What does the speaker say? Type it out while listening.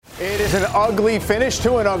It is an ugly finish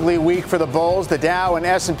to an ugly week for the bulls. The Dow and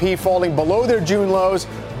S&P falling below their June lows.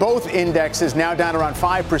 Both indexes now down around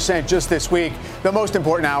 5% just this week. The most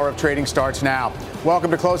important hour of trading starts now.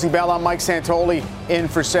 Welcome to Closing Bell. I'm Mike Santoli in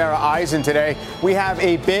for Sarah Eisen today. We have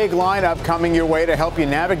a big lineup coming your way to help you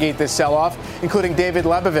navigate this sell-off, including David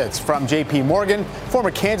Lebovitz from J.P. Morgan,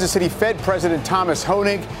 former Kansas City Fed President Thomas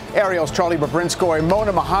Hoenig, Ariel's Charlie Bobrinskoy,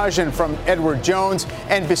 Mona Mahajan from Edward Jones,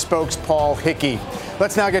 and Bespoke's Paul Hickey.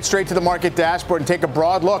 Let's now get straight to the market dashboard and take a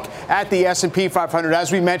broad look at the S&P 500.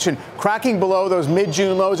 As we mentioned, cracking below those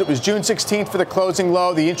mid-June lows. It was June 16th for the closing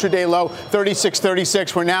low, the intraday low,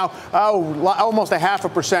 36.36. We're now almost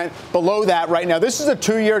 0.5% below that right now. This is a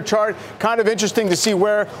two-year chart. Kind of interesting to see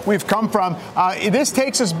where we've come from. This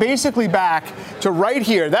takes us basically back to right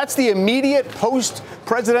here. That's the immediate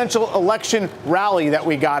post-presidential election rally that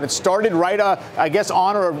we got. It started right, I guess,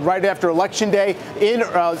 on or right after Election Day in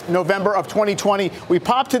November of 2020. We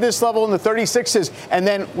popped to this level in the 36s, and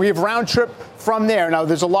then we have round trip from there. Now,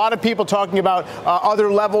 there's a lot of people talking about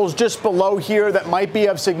other levels just below here that might be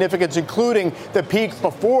of significance, including the peak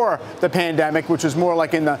before the pandemic, which was more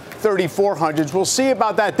like in the 3,400s. We'll see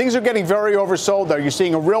about that. Things are getting very oversold, though. You're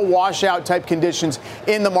seeing a real washout type conditions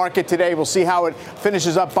in the market today. We'll see how it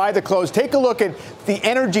finishes up by the close. Take a look at the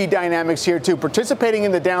energy dynamics here, too, participating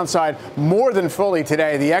in the downside more than fully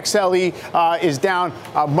today. The XLE is down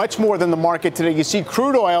much more than the market today. You see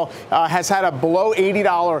crude oil has had a below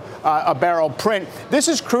 $80 a barrel print. This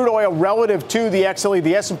is crude oil relative to the XLE,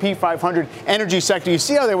 the S&P 500 energy sector. You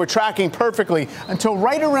see how they were tracking perfectly until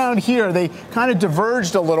right around here. They kind of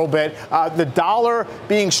diverged a little bit. The dollar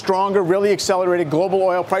being stronger really accelerated global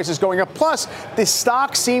oil prices going up. Plus, the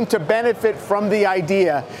stocks seem to benefit from the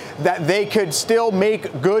idea that they could still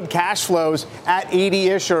make good cash flows at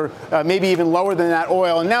 80-ish or maybe even lower than that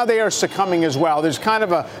oil. And now they are succumbing as well. There's kind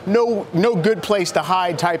of a no good place to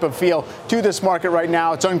hide type of feel to this market right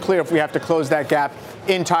now. It's unclear if we have to close that gap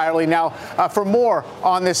entirely. Now, for more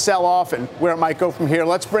on this sell-off and where it might go from here,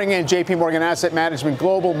 let's bring in J.P. Morgan Asset Management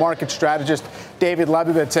Global Market Strategist David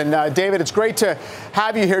Lebovitz. And David, it's great to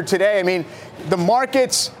have you here today. I mean, the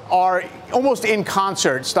markets are almost in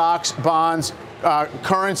concert. Stocks, bonds,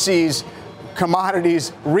 currencies,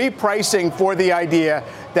 commodities, repricing for the idea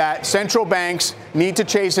that central banks need to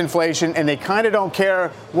chase inflation, and they kind of don't care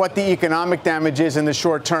what the economic damage is in the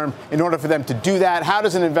short term in order for them to do that. How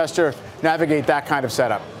does an investor navigate that kind of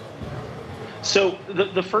setup? So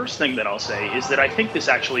the first thing that I'll say is that I think this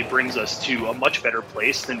actually brings us to a much better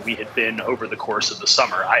place than we had been over the course of the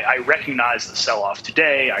summer. I recognize the sell-off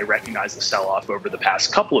today. I recognize the sell-off over the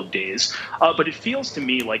past couple of days. But it feels to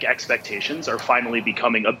me like expectations are finally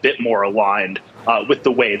becoming a bit more aligned with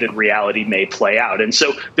the way that reality may play out. And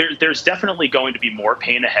so there's definitely going to be more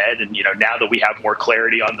pain ahead. And, now that we have more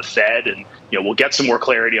clarity on the Fed and, we'll get some more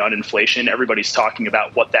clarity on inflation, everybody's talking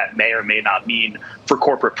about what that may or may not mean for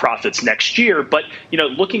corporate profits next year. But,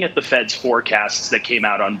 looking at the Fed's forecasts that came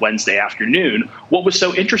out on Wednesday afternoon, what was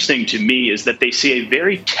so interesting to me is that they see a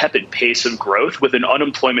very tepid pace of growth with an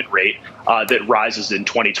unemployment rate that rises in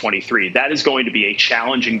 2023. That is going to be a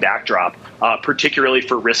challenging backdrop, particularly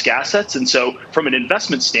for risk assets. And so from an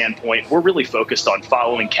investment standpoint, we're really focused on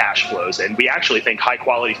following cash flows. And we actually think high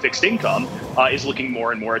quality fixed income is looking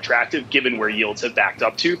more and more attractive given where yields have backed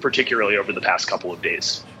up to, particularly over the past couple of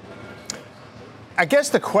days. I guess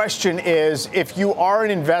the question is, if you are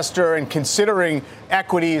an investor and considering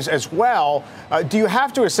equities as well, do you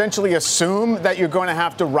have to essentially assume that you're going to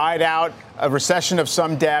have to ride out a recession of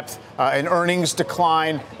some depth, an earnings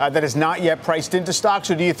decline that is not yet priced into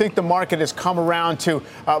stocks? Or do you think the market has come around to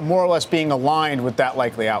more or less being aligned with that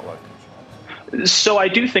likely outlook? So I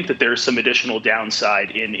do think that there's some additional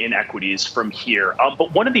downside in equities from here.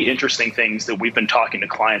 But one of the interesting things that we've been talking to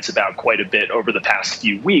clients about quite a bit over the past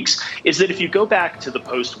few weeks is that if you go back to the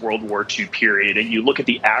post-World War II period and you look at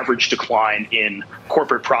the average decline in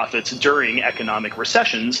corporate profits during economic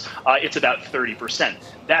recessions, it's about 30%.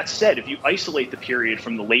 That said, if you isolate the period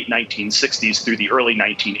from the late 1960s through the early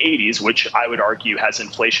 1980s, which I would argue has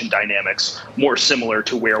inflation dynamics more similar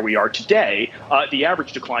to where we are today, the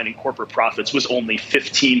average decline in corporate profits was only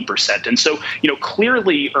 15%. And so,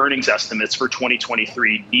 clearly earnings estimates for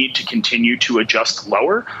 2023 need to continue to adjust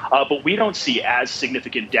lower, but we don't see as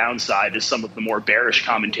significant downside as some of the more bearish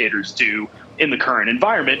commentators do in the current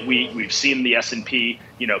environment. We've seen the S&P,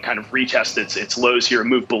 kind of retest its lows here,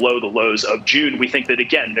 move below the lows of June. We think that,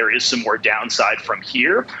 again, there is some more downside from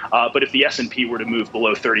here. But if the S&P were to move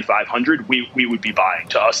below 3,500, we would be buying.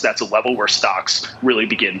 To us, that's a level where stocks really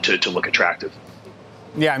begin to look attractive.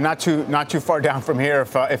 Yeah, not too far down from here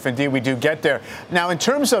if indeed we do get there. Now, in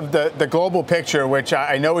terms of the global picture, which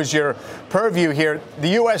I know is your purview here, the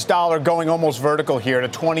U.S. dollar going almost vertical here to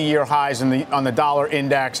 20-year highs on the dollar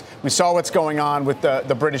index. We saw what's going on with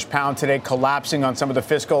the British pound today, collapsing on some of the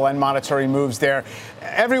fiscal and monetary moves there.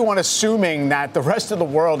 Everyone assuming that the rest of the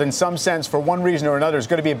world, in some sense, for one reason or another, is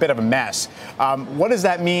going to be a bit of a mess. What does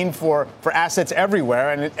that mean for assets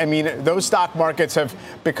everywhere? And I mean, those stock markets have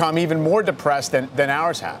become even more depressed than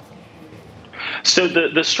ours have. So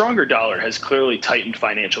the stronger dollar has clearly tightened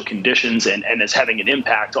financial conditions and is having an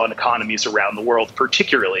impact on economies around the world,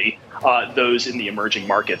 particularly those in the emerging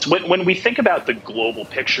markets. When we think about the global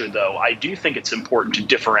picture, though, I do think it's important to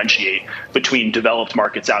differentiate between developed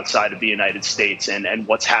markets outside of the United States and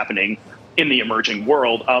what's happening in the emerging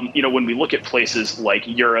world. When we look at places like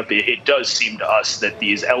Europe, it does seem to us that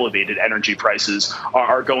these elevated energy prices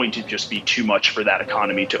are going to just be too much for that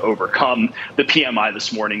economy to overcome. The PMI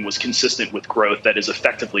this morning was consistent with growth that is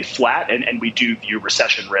effectively flat, and we do view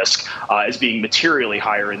recession risk as being materially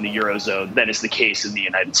higher in the Eurozone than is the case in the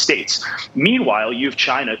United States. Meanwhile, you have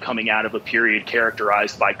China coming out of a period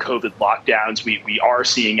characterized by COVID lockdowns. We are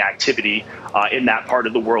seeing activity in that part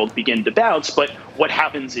of the world begin to bounce, but what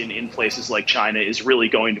happens in places like China is really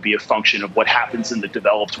going to be a function of what happens in the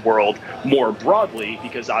developed world more broadly,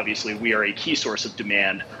 because obviously we are a key source of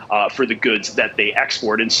demand for the goods that they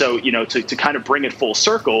export. And so, to kind of bring it full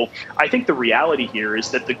circle, I think the reality here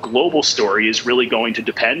is that the global story is really going to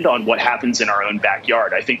depend on what happens in our own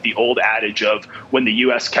backyard. I think the old adage of when the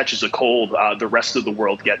U.S. catches a cold, the rest of the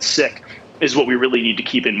world gets sick is what we really need to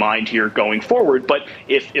keep in mind here going forward. But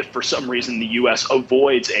if for some reason the U.S.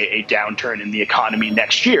 avoids a downturn in the economy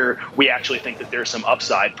next year, we actually think that there's some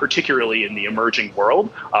upside, particularly in the emerging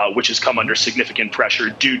world, which has come under significant pressure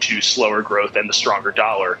due to slower growth and the stronger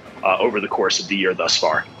dollar over the course of the year thus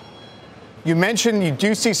far. You mentioned you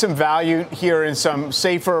do see some value here in some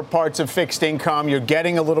safer parts of fixed income. You're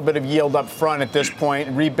getting a little bit of yield up front at this point,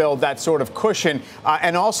 rebuild that sort of cushion,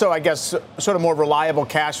 and also, I guess, sort of more reliable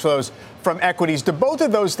cash flows from equities. Do both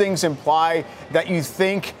of those things imply that you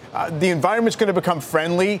think the environment's going to become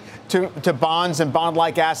friendly to bonds and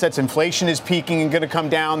bond-like assets? Inflation is peaking and going to come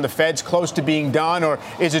down. The Fed's close to being done, or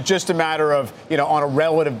is it just a matter of, on a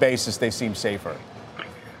relative basis, they seem safer?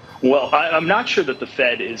 Well, I'm not sure that the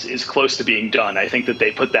Fed is close to being done. I think that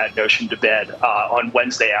they put that notion to bed on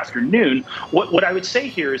Wednesday afternoon. What I would say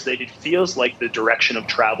here is that it feels like the direction of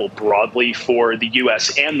travel broadly for the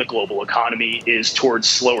U.S. and the global economy is towards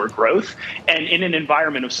slower growth. And in an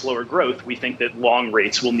environment of slower growth, we think that long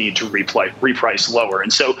rates will need to reprice lower.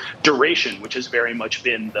 And so duration, which has very much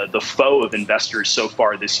been the foe of investors so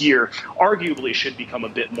far this year, arguably should become a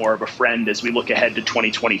bit more of a friend as we look ahead to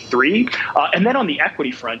 2023. And then on the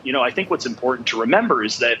equity front, I think what's important to remember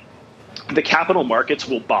is that the capital markets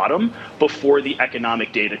will bottom before the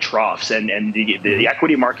economic data troughs, and the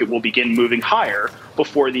equity market will begin moving higher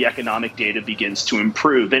before the economic data begins to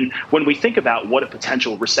improve. And when we think about what a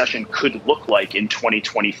potential recession could look like in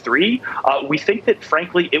 2023, we think that,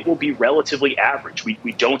 frankly, it will be relatively average.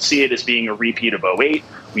 We don't see it as being a repeat of 2008.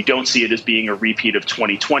 We don't see it as being a repeat of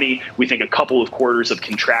 2020. We think a couple of quarters of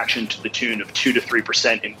contraction to the tune of 2 to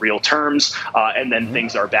 3% in real terms, and then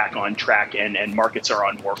things are back on track and markets are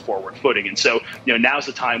on more forward footing. And so, now's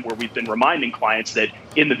the time where we've been reminding clients that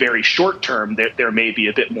in the very short term, there may be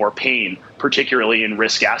a bit more pain, particularly in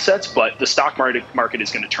risk assets, but the stock market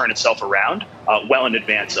is going to turn itself around well in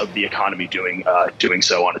advance of the economy doing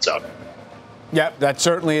so on its own. Yep, that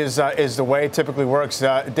certainly is the way it typically works.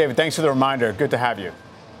 David, thanks for the reminder. Good to have you.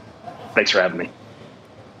 Thanks for having me.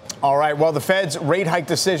 All right. Well, the Fed's rate hike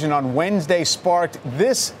decision on Wednesday sparked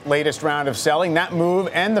this latest round of selling. That move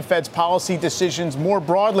and the Fed's policy decisions more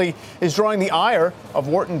broadly is drawing the ire of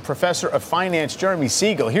Wharton professor of finance Jeremy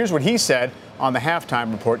Siegel. Here's what he said on the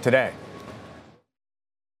halftime report today.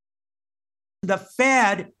 The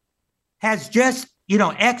Fed has just,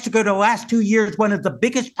 executed the last 2 years one of the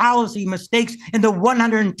biggest policy mistakes in the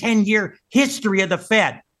 110-year history of the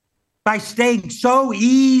Fed by staying so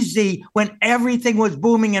easy when everything was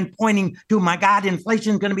booming and pointing to, my God,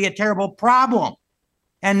 inflation is going to be a terrible problem.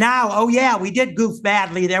 And now, oh, yeah, we did goof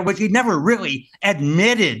badly there, which he never really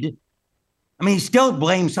admitted. I mean, he still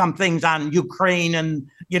blames some things on Ukraine and,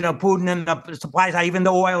 Putin and the supply side, even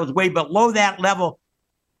though oil is way below that level,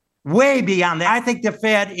 way beyond that. I think the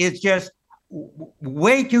Fed is just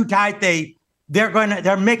way too tight.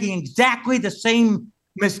 They're making exactly the same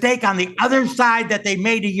mistake on the other side that they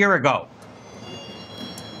made a year ago.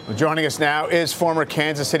 Well, joining us now is former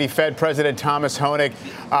Kansas City Fed President Thomas Hoenig.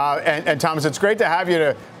 And Thomas, it's great to have you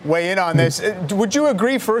to weigh in on this. Would you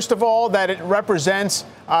agree, first of all, that it represents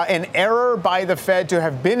an error by the Fed to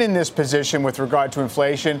have been in this position with regard to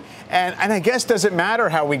inflation? And I guess, does it matter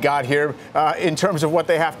how we got here in terms of what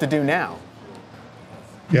they have to do now?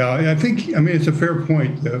 Yeah, I mean, it's a fair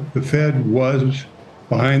point. The Fed was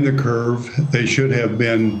behind the curve. They should have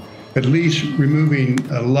been at least removing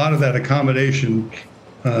a lot of that accommodation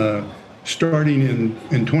starting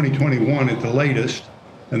in 2021 at the latest,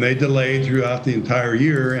 and they delayed throughout the entire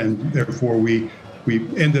year, and therefore we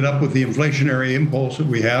ended up with the inflationary impulse that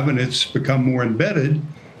we have, and it's become more embedded.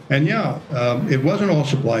 And it wasn't all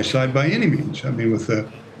supply side by any means. I mean, with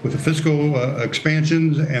the fiscal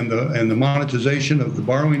expansions and the monetization of the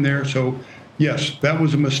borrowing there. So yes, that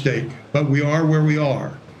was a mistake, but we are where we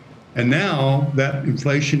are, and now that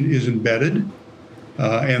inflation is embedded,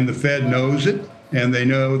 and the Fed knows it. And they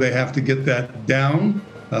know they have to get that down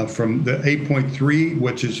from the 8.3,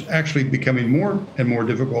 which is actually becoming more and more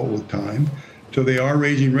difficult with time. So they are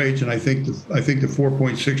raising rates, and I think the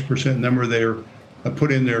 4.6% number they're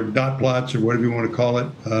put in their dot plots or whatever you want to call it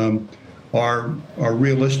are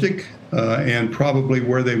realistic and probably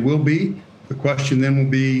where they will be. The question then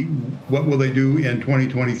will be, what will they do in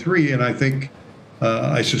 2023? And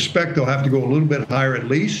I suspect they'll have to go a little bit higher at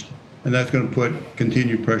least. And that's going to put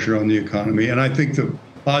continued pressure on the economy. And I think the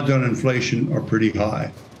odds on inflation are pretty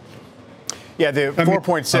high. Yeah, the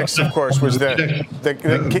 4.6, of course, was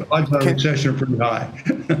the odds on recession are pretty high.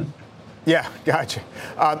 Yeah, gotcha.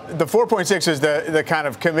 The 4.6 is the kind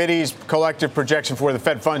of committee's collective projection for where the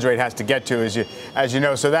Fed funds rate has to get to, as you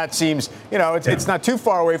know. So that seems, it's not too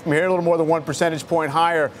far away from here, a little more than 1 percentage point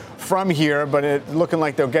higher from here, but it's looking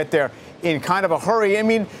like they'll get there in kind of a hurry. I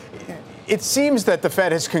mean, it seems that the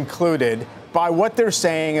Fed has concluded by what they're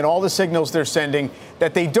saying and all the signals they're sending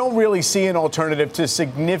that they don't really see an alternative to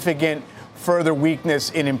significant further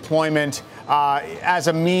weakness in employment as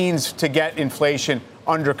a means to get inflation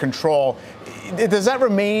under control. Does that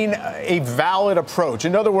remain a valid approach?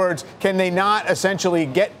 In other words, can they not essentially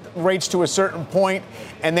get rates to a certain point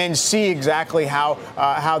and then see exactly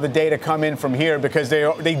how the data come in from here? Because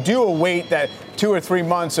they do await that 2 or 3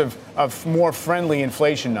 months of more friendly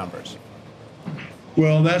inflation numbers.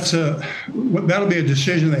 Well, that'll be a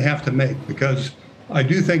decision they have to make, because I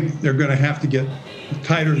do think they're going to have to get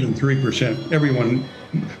tighter than 3%.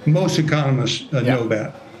 Most economists know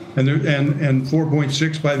that, and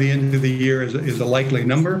 4.6 by the end of the year is a likely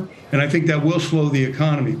number, and I think that will slow the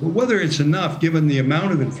economy. But whether it's enough, given the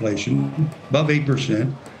amount of inflation above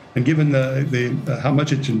 8%, and given the how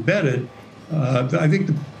much it's embedded, I think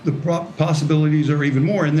the possibilities are even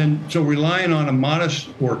more. And then, so relying on a modest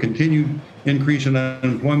or continued increase in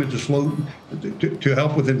unemployment to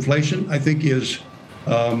help with inflation, I think is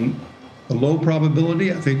a low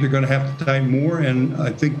probability. I think they're going to have to tighten more, and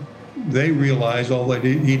I think they realize, although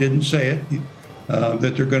he didn't say it,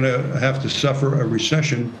 that they're going to have to suffer a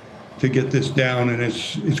recession to get this down, and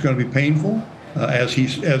it's going to be painful, as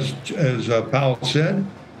Powell said.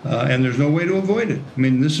 And there's no way to avoid it. I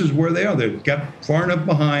mean, this is where they are. They've got far enough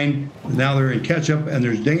behind. Now they're in catch-up, and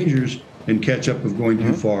there's dangers in catch-up of going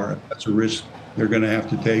too far. That's a risk they're going to have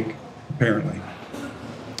to take, apparently.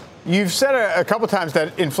 You've said a couple times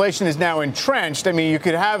that inflation is now entrenched. I mean, you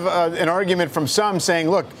could have an argument from some saying,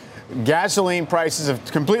 look, gasoline prices have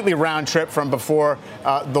completely round tripped from before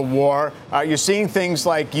the war. You're seeing things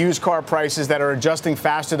like used car prices that are adjusting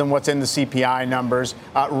faster than what's in the CPI numbers.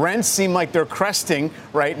 Rents seem like they're cresting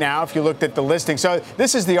right now if you looked at the listing. So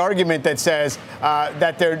this is the argument that says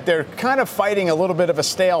that they're kind of fighting a little bit of a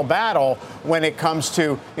stale battle when it comes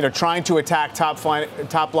to trying to attack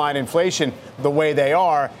top line inflation the way they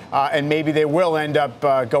are, and maybe they will end up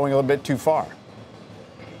going a little bit too far.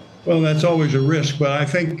 Well, that's always a risk, but I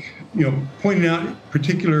think pointing out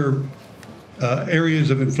particular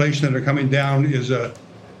areas of inflation that are coming down is a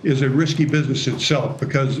risky business itself,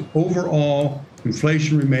 because overall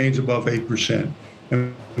inflation remains above 8%,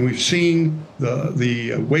 and we've seen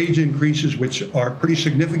the wage increases, which are pretty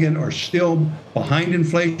significant, are still behind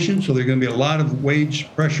inflation. So there's going to be a lot of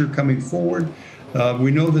wage pressure coming forward.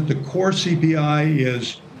 We know that the core CPI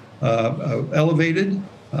is elevated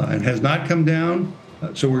and has not come down.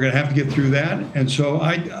 So we're going to have to get through that. And so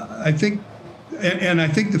I think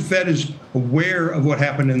the Fed is aware of what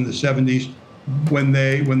happened in the 70s when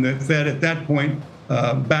the Fed at that point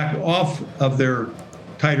backed off of their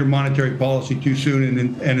tighter monetary policy too soon,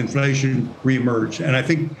 and inflation reemerged. And I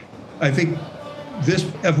think this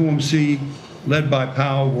FOMC led by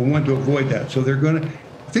Powell will want to avoid that. So they're going to,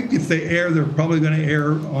 I think if they err, they're probably going to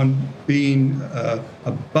err on being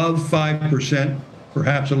above 5%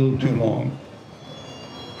 perhaps a little too long.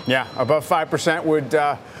 Yeah, above 5%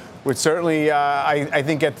 would certainly, I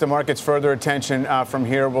think, get the market's further attention from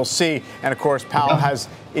here. We'll see. And of course, Powell has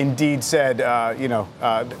indeed said,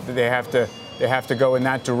 they have to go in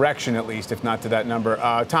that direction at least, if not to that number.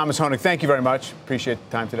 Thomas Hoenig, thank you very much. Appreciate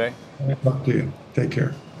the time today. Talk to you. Take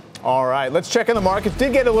care. All right, let's check on the markets.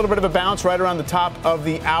 Did get a little bit of a bounce right around the top of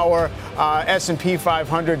the hour. S&P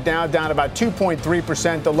 500 now down about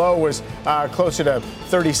 2.3%. The low was closer to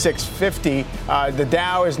 3650. The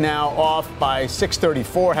Dow is now off by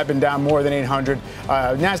 634, have been down more than 800.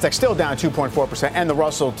 NASDAQ still down 2.4%, and the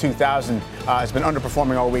Russell 2000 has been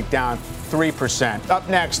underperforming all week, down 3%. Up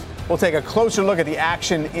next, we'll take a closer look at the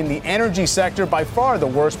action in the energy sector, by far the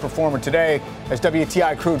worst performer today, as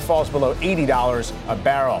WTI crude falls below $80 a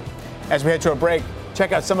barrel. As we head to a break,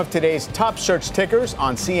 check out some of today's top search tickers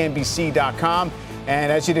on CNBC.com.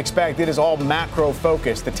 And as you'd expect, it is all macro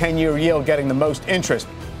focused. The 10-year yield getting the most interest,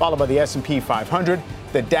 followed by the S&P 500,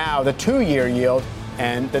 the Dow, the 2-year yield,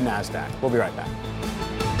 and the NASDAQ. We'll be right back.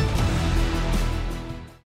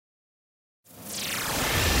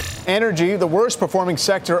 Energy, the worst performing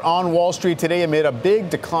sector on Wall Street today amid a big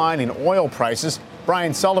decline in oil prices.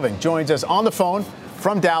 Brian Sullivan joins us on the phone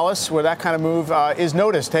from Dallas, where that kind of move is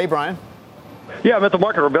noticed. Hey, Brian. Yeah, I'm at the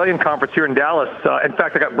Market Rebellion Conference here in Dallas. In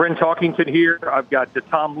fact, I got Bryn Talkington here. I've got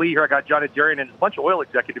Tom Lee here. I got John Adjarian and a bunch of oil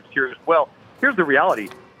executives here as well. Here's the reality.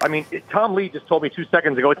 I mean, Tom Lee just told me 2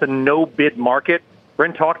 seconds ago it's a no-bid market.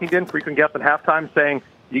 Bryn Talkington, frequent guest at halftime, saying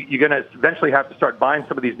you're going to eventually have to start buying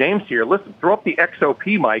some of these names here. Listen, throw up the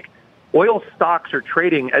XOP, Mike. Oil stocks are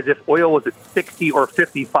trading as if oil was at $60 or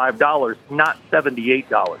 $55, not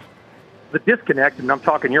 $78. The disconnect, and I'm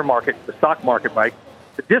talking your market, the stock market, Mike,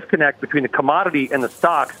 the disconnect between the commodity and the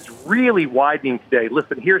stocks is really widening today.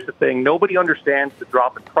 Listen, here's the thing. Nobody understands the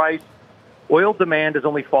drop in price. Oil demand has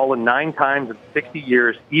only fallen 9 times in 60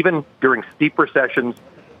 years, even during steep recessions,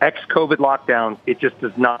 ex-COVID lockdowns. It just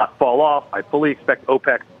does not fall off. I fully expect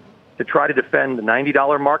OPEC to try to defend the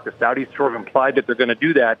 $90 mark. The Saudis sort of implied that they're going to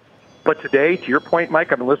do that. But today, to your point,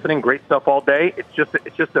 Mike, I've been listening. Great stuff all day. It's just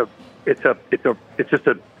a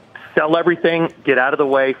sell everything, get out of the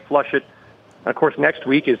way, flush it. And of course, next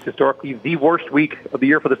week is historically the worst week of the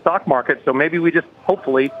year for the stock market. So maybe we just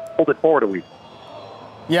hopefully hold it forward a week.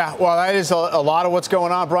 Yeah, well, that is a lot of what's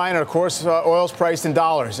going on, Brian. And of course, oil's priced in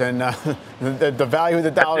dollars, and the value of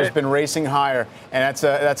the dollar has been racing higher. And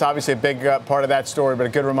that's obviously a big part of that story, but a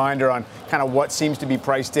good reminder on kind of what seems to be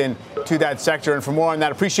priced in to that sector. And for more on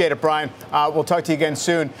that, appreciate it, Brian. We'll talk to you again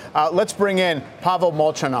soon. Let's bring in Pavel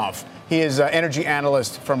Molchanov. He is an energy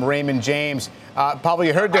analyst from Raymond James. Pavel,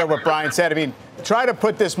 you heard there what Brian said. I mean, try to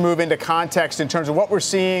put this move into context in terms of what we're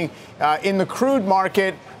seeing in the crude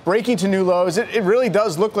market, breaking to new lows. It really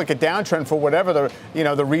does look like a downtrend for whatever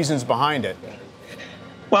the reasons behind it.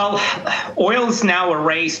 Well, oil's now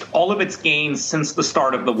erased all of its gains since the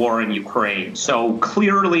start of the war in Ukraine. So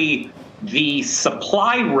clearly, the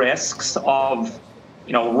supply risks of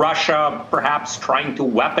Russia perhaps trying to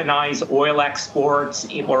weaponize oil exports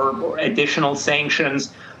or additional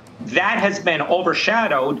sanctions, that has been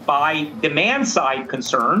overshadowed by demand-side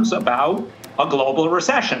concerns about a global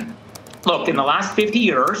recession. Look, in the last 50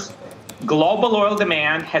 years, global oil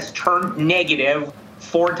demand has turned negative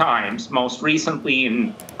 4 times, most recently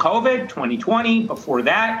in COVID, 2020. Before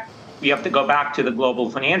that, we have to go back to the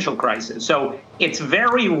global financial crisis. So it's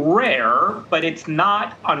very rare, but it's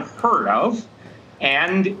not unheard of.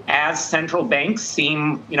 And as central banks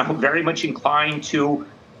seem, very much inclined to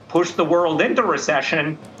push the world into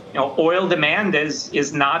recession, oil demand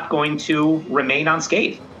is not going to remain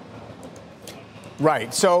unscathed.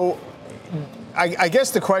 Right. So I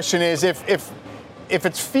guess the question is, if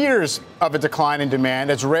it's fears of a decline in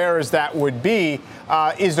demand, as rare as that would be,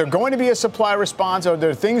 is there going to be a supply response? Are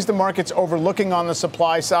there things the market's overlooking on the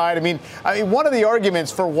supply side? I mean, one of the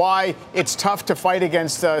arguments for why it's tough to fight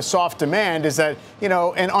against soft demand is that,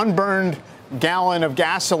 an unburned gallon of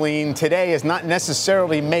gasoline today is not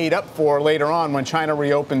necessarily made up for later on when China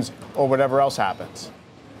reopens or whatever else happens.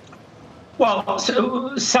 Well,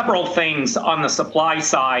 so several things on the supply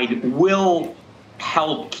side will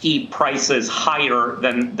help keep prices higher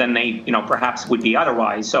than they, perhaps would be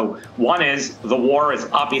otherwise. So one is the war is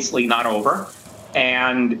obviously not over,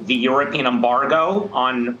 and the European embargo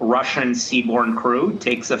on Russian seaborne crude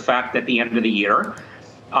takes effect at the end of the year.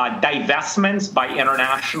 Divestments by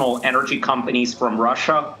international energy companies from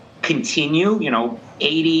Russia continue,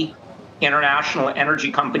 80 international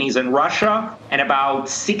energy companies in Russia, and about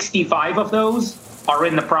 65 of those are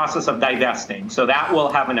in the process of divesting. So that will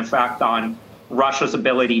have an effect on Russia's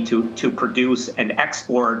ability to produce and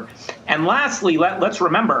export. And lastly, let's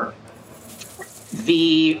remember,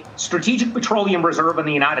 the Strategic Petroleum Reserve in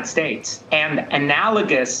the United States and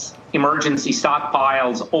analogous emergency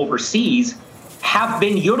stockpiles overseas have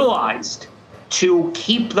been utilized to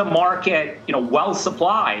keep the market, well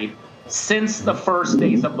supplied since the first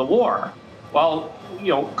days of the war. Well,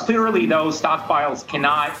 clearly those stockpiles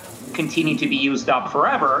cannot continue to be used up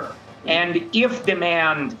forever. And if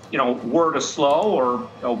demand, were to slow or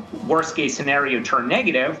worst case scenario turn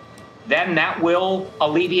negative, then that will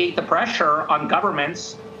alleviate the pressure on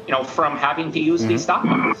governments, from having to use these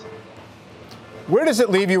stockpiles. Where does it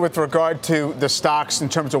leave you with regard to the stocks in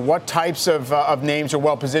terms of what types of names are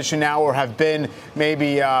well positioned now or have been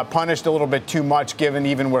maybe punished a little bit too much given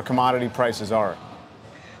even where commodity prices are?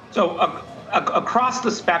 So across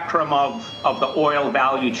the spectrum of the oil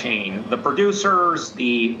value chain, the producers,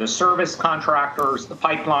 the service contractors, the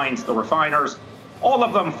pipelines, the refiners, all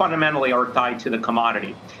of them fundamentally are tied to the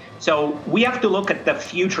commodity. So we have to look at the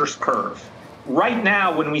futures curve. Right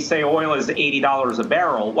now, when we say oil is $80 a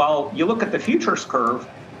barrel, well, you look at the futures curve,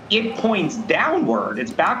 it points downward.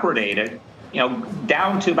 It's backwardated,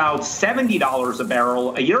 down to about $70 a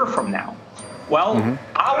barrel a year from now. Well,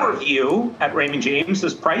 our view at Raymond James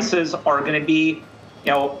is prices are going to be,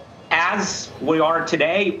 as we are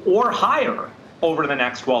today or higher over the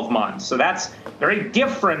next 12 months. So that's very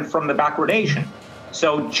different from the backwardation.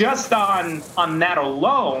 So just on that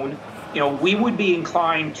alone, we would be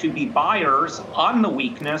inclined to be buyers on the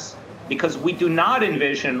weakness because we do not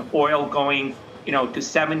envision oil going, to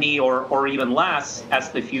 70 or even less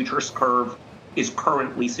as the futures curve is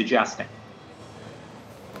currently suggesting.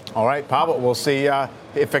 All right, Pavel, we'll see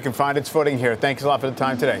if it can find its footing here. Thanks a lot for the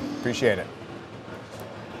time today. Appreciate it.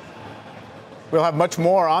 We'll have much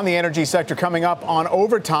more on the energy sector coming up on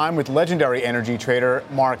Overtime with legendary energy trader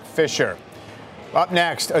Mark Fisher. Up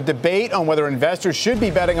next, a debate on whether investors should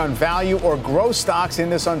be betting on value or growth stocks in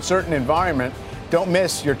this uncertain environment. Don't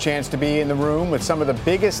miss your chance to be in the room with some of the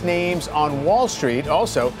biggest names on Wall Street.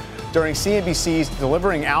 Also, during CNBC's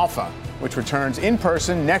Delivering Alpha, which returns in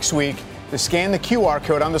person next week. To scan the QR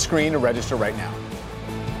code on the screen to register right now.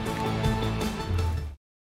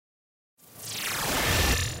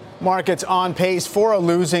 Markets on pace for a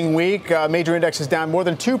losing week. Major indexes down more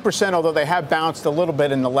than 2%, although they have bounced a little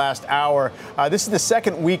bit in the last hour. This is the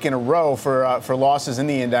second week in a row for losses in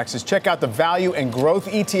the indexes. Check out the value and growth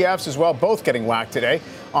ETFs as well, both getting whacked today.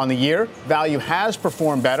 On the year, value has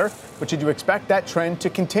performed better, but should you expect that trend to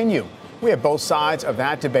continue? We have both sides of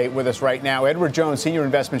that debate with us right now. Edward Jones, Senior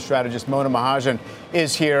Investment Strategist Mona Mahajan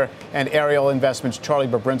is here, and Ariel Investments, Charlie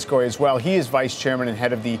Bobrinskoy as well. He is Vice Chairman and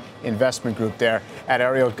Head of the Investment Group there at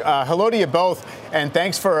Ariel. Hello to you both, and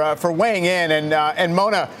thanks for weighing in. And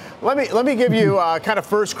Mona, let me give you kind of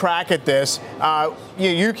first crack at this.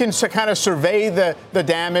 You can kind of survey the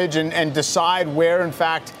damage and decide where, in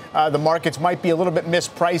fact, the markets might be a little bit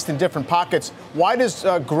mispriced in different pockets. Why does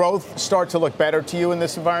growth start to look better to you in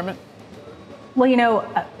this environment?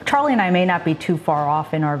 Well, Charlie and I may not be too far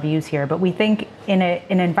off in our views here, but we think in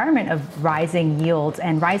an environment of rising yields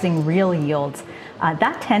and rising real yields,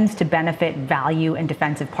 that tends to benefit value and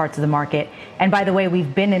defensive parts of the market. And by the way,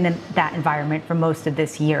 we've been in that environment for most of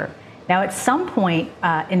this year. Now, at some point,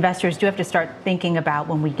 investors do have to start thinking about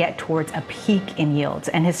when we get towards a peak in yields.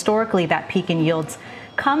 And historically, that peak in yields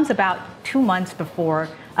comes about 2 months before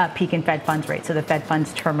peak in Fed funds rate, so the Fed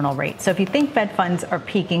funds terminal rate. So if you think Fed funds are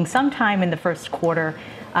peaking sometime in the first quarter,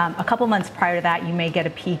 a couple months prior to that, you may get a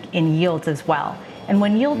peak in yields as well. And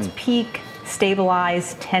when yields peak,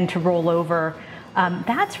 stabilize, tend to roll over,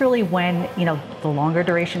 that's really when, the longer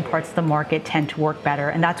duration parts of the market tend to work better,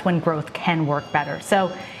 and that's when growth can work better.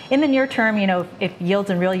 So in the near term, if yields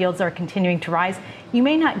and real yields are continuing to rise, you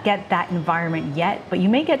may not get that environment yet, but you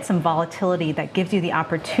may get some volatility that gives you the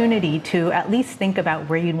opportunity to at least think about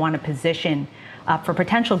where you'd want to position for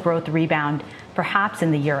potential growth rebound, perhaps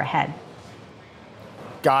in the year ahead.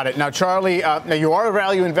 Got it. Now, Charlie, now you are a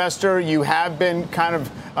value investor. You have been kind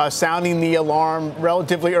of sounding the alarm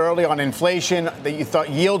relatively early on inflation, that you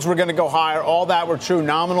thought yields were going to go higher. All that were true.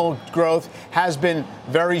 Nominal growth has been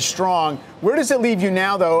very strong. Where does it leave you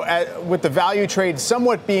now, though, with the value trade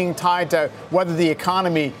somewhat being tied to whether the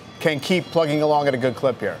economy can keep plugging along at a good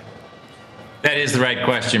clip here? That is the right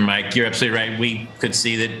question, Mike. You're absolutely right. We could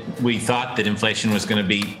see that we thought that inflation was going to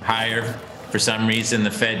be higher. For some reason,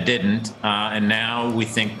 the Fed didn't. And now we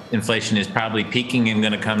think inflation is probably peaking and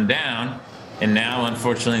going to come down. And now,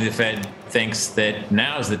 unfortunately, the Fed thinks that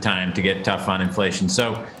now is the time to get tough on inflation.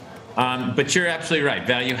 So, but you're absolutely right.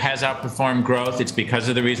 Value has outperformed growth. It's because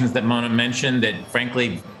of the reasons that Mona mentioned, that,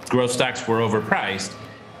 frankly, growth stocks were overpriced.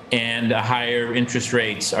 And higher interest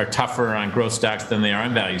rates are tougher on growth stocks than they are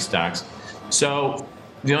on value stocks. So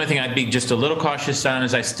The only thing I'd be just a little cautious on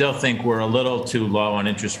is I still think we're a little too low on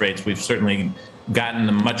interest rates. We've certainly gotten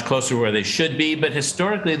them much closer where they should be, but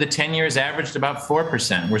historically the 10 years averaged about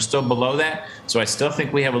 4%. We're still below that, so I still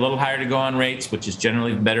think we have a little higher to go on rates, which is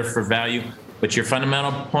generally better for value. But your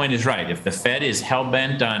fundamental point is right. If the Fed is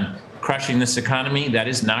hell-bent on crushing this economy, that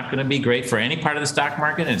is not going to be great for any part of the stock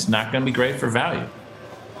market, and it's not going to be great for value.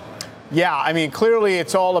 Yeah, I mean, clearly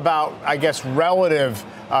it's all about, I guess, relative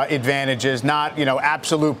advantages, not,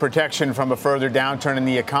 absolute protection from a further downturn in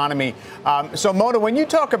the economy. So, Mona, when you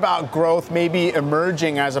talk about growth maybe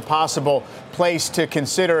emerging as a possible place to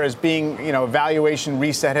consider as being, a valuation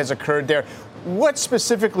reset has occurred there, what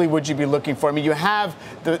specifically would you be looking for? I mean, you have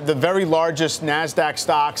the very largest NASDAQ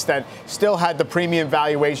stocks that still had the premium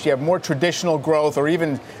valuation. You have more traditional growth or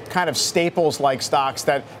even kind of staples-like stocks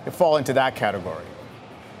that fall into that category.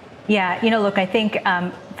 Yeah, look, I think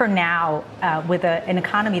for now, with an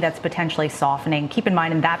economy that's potentially softening, keep in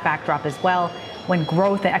mind in that backdrop as well, when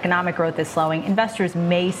economic growth is slowing, investors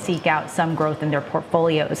may seek out some growth in their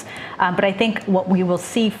portfolios. But I think what we will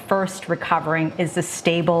see first recovering is the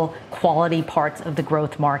stable quality parts of the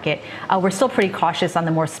growth market. We're still pretty cautious on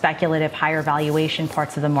the more speculative, higher valuation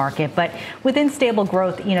parts of the market. But within stable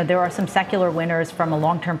growth, there are some secular winners from a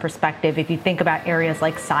long-term perspective. If you think about areas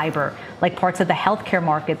like cyber, like parts of the healthcare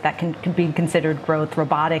market that can be considered growth,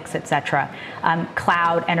 robotics, et cetera,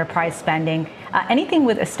 cloud, enterprise spending, anything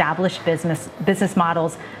with established business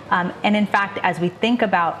models. And in fact, as we think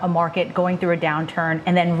about a market going through a downturn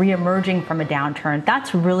and then reemerging from a downturn,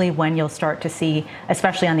 that's really when you'll start to see,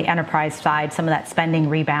 especially on the enterprise side, some of that spending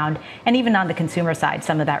rebound, and even on the consumer side,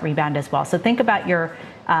 some of that rebound as well. So think about your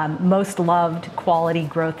most loved quality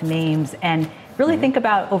growth names and really think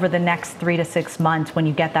about over the next 3 to 6 months when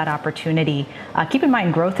you get that opportunity. Keep in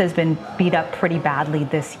mind, growth has been beat up pretty badly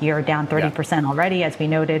this year, down 30% already. As we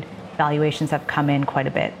noted, valuations have come in quite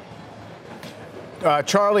a bit.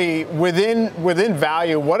 Charlie, within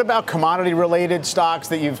value, what about commodity-related stocks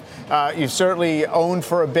that you've certainly owned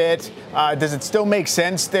for a bit? Does it still make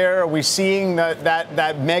sense there? Are we seeing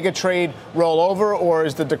that mega trade roll over, or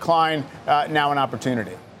is the decline now an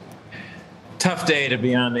opportunity? Tough day to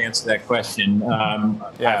be on to answer that question.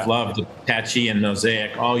 I've loved Apache and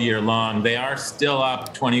Mosaic all year long. They are still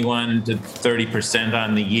up 21 to 30%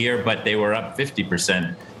 on the year, but they were up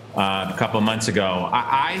 50% a couple of months ago.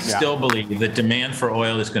 I still believe that demand for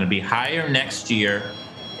oil is going to be higher next year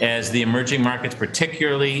as the emerging markets,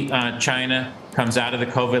 particularly China, comes out of the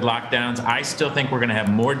COVID lockdowns. I still think we're going to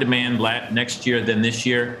have more demand next year than this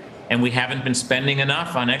year, and we haven't been spending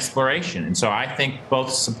enough on exploration. And so I think both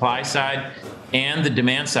the supply side and the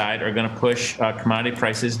demand side are going to push commodity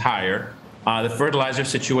prices higher. The fertilizer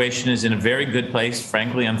situation is in a very good place,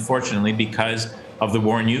 frankly, unfortunately, because of the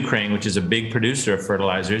war in Ukraine, which is a big producer of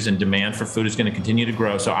fertilizers, and demand for food is going to continue to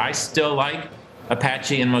grow. So I still like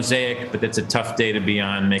Apache and Mosaic, but it's a tough day to be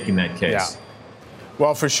on making that case. Yeah.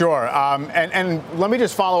 Well, for sure. And let me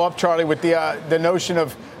just follow up, Charlie, with the notion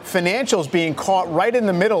of financials being caught right in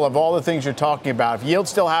the middle of all the things you're talking about. If yields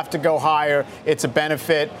still have to go higher, it's a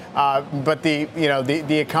benefit. But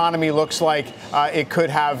the economy looks like it could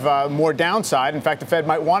have more downside. In fact, the Fed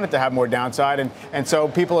might want it to have more downside. And so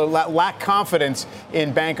people lack confidence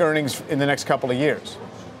in bank earnings in the next couple of years.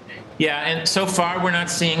 Yeah, and so far we're not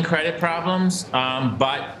seeing credit problems,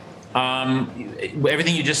 but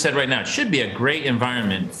everything you just said right now, it should be a great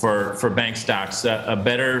environment for bank stocks, a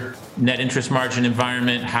better net interest margin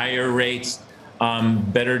environment, higher rates,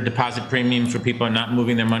 better deposit premiums where people are not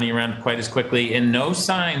moving their money around quite as quickly, and no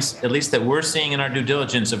signs, at least that we're seeing in our due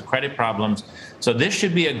diligence, of credit problems. So this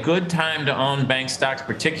should be a good time to own bank stocks,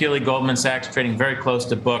 particularly Goldman Sachs, trading very close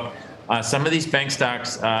to book. Some of these bank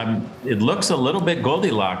stocks, it looks a little bit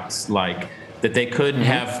Goldilocks-like, that they could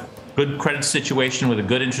have good credit situation with a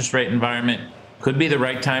good interest rate environment. Could be the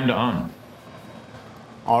right time to own.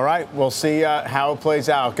 All right, we'll see how it plays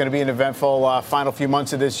out. Going to be an eventful final few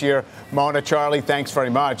months of this year. Mona, Charlie, thanks very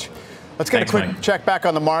much. Let's get a quick check back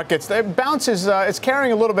on the markets. The bounce is it's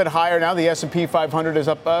carrying a little bit higher now. The S&P 500 is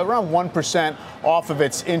up around 1% off of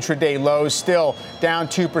its intraday lows, still down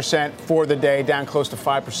 2% for the day, down close to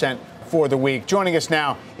 5% for the week. Joining us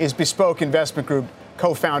now is Bespoke Investment Group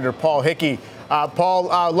co-founder Paul Hickey. Paul,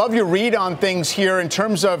 love your read on things here in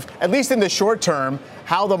terms of, at least in the short term,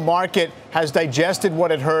 how the market has digested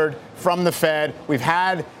what it heard from the Fed. We've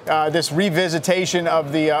had this revisitation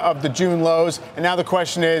of the June lows, and now the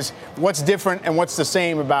question is, what's different and what's the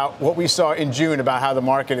same about what we saw in June about how the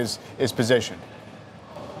market is positioned?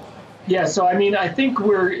 Yeah, so I think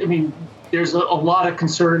there's a lot of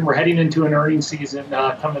concern. We're heading into an earnings season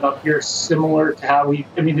coming up here, similar to how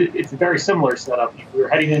it's a very similar setup. We're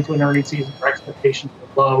heading into an earnings season where expectations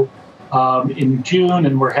are low in June,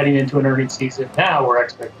 and we're heading into an earnings season now where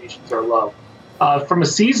expectations are low. From a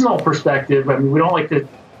seasonal perspective, we don't like to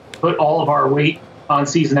put all of our weight on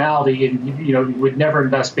seasonality, and we would never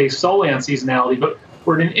invest based solely on seasonality, but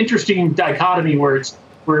we're in an interesting dichotomy where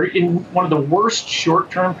we're in one of the worst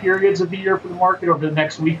short-term periods of the year for the market over the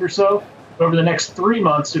next week or so. Over the next 3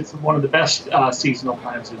 months, it's one of the best seasonal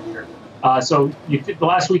times of the year. So the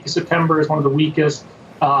last week of September is one of the weakest.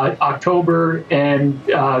 October and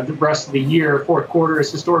the rest of the year, fourth quarter,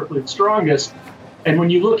 is historically the strongest. And when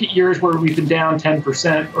you look at years where we've been down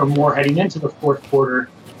 10% or more heading into the fourth quarter,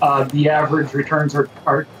 the average returns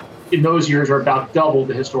are in those years are about double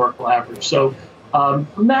the historical average. So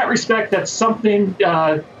from that respect, that's something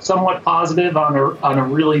somewhat positive on a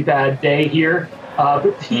really bad day here.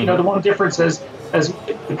 But the one difference, as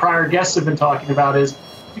the prior guests have been talking about, is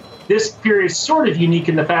this period is sort of unique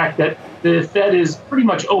in the fact that the Fed is pretty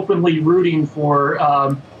much openly rooting for,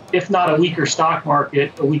 if not a weaker stock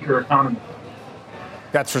market, a weaker economy.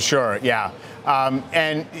 That's for sure, yeah.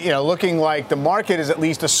 And, looking like the market is at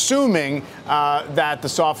least assuming that the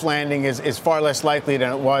soft landing is far less likely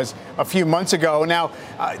than it was a few months ago. Now,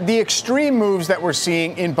 the extreme moves that we're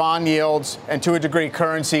seeing in bond yields and, to a degree,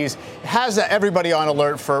 currencies has everybody on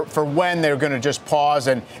alert for when they're going to just pause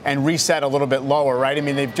and reset a little bit lower, right?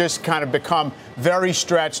 They've just kind of become very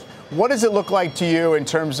stretched. What does it look like to you in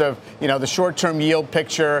terms of, the short-term yield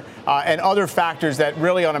picture and other factors that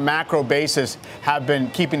really on a macro basis have been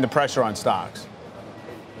keeping the pressure on stocks?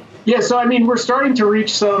 Yeah, so we're starting to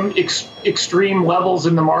reach some extreme levels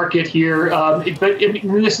in the market here. But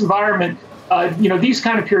in this environment, these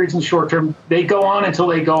kind of periods in the short term, they go on until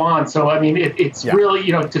they go on. So, it's really,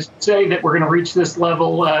 to say that we're going to reach this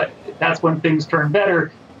level, that's when things turn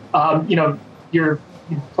better. You're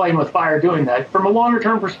playing with fire doing that. From a longer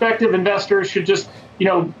term perspective, investors should just,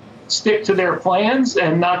 stick to their plans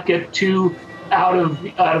and not get too out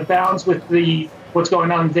of bounds with what's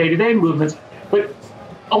going on in day-to-day movements. But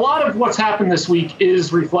a lot of what's happened this week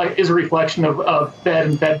is a reflection of Fed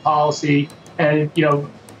and Fed policy and,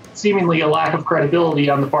 seemingly a lack of credibility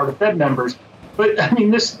on the part of Fed members. But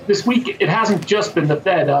this week, it hasn't just been the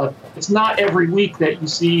Fed. It's not every week that you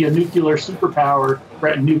see a nuclear superpower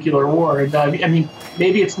threaten nuclear war. And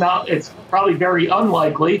maybe it's not. It's probably very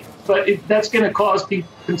unlikely, but that's going to cause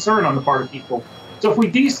concern on the part of people. So if we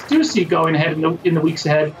do see going ahead in the weeks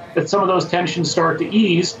ahead that some of those tensions start to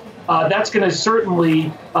ease, that's going to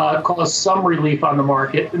certainly cause some relief on the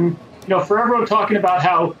market. And for everyone talking about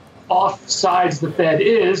how off sides the Fed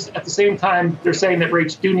is, at the same time, they're saying that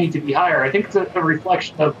rates do need to be higher. I think it's a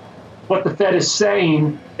reflection of what the Fed is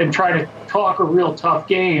saying and trying to talk a real tough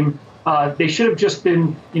game. They should have just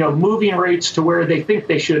been, moving rates to where they think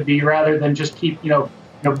they should be rather than just keep,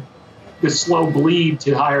 the slow bleed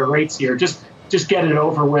to higher rates here. Just get it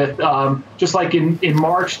over with. Just like in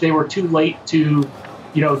March, they were too late to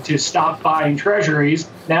stop buying treasuries.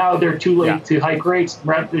 Now they're too late to hike rates.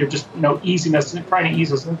 They're just, easing us, trying to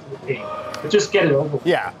ease us into the game. But just get it over with.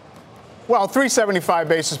 Yeah. Well, 375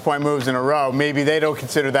 basis point moves in a row, maybe they don't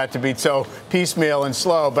consider that to be so piecemeal and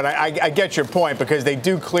slow. But I get your point, because they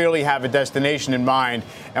do clearly have a destination in mind,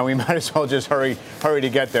 and we might as well just hurry to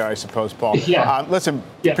get there, I suppose, Paul. Yeah. Listen,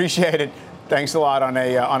 appreciate it. Thanks a lot on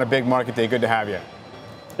a big market day. Good to have you.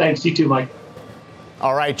 Thanks. You too, Mike.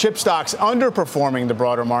 All right, chip stocks underperforming the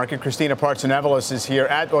broader market. Christina Partsenevelos is here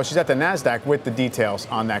she's at the NASDAQ with the details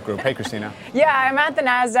on that group. Hey, Christina. Yeah, I'm at the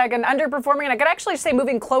NASDAQ and underperforming, and I could actually say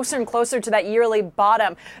moving closer and closer to that yearly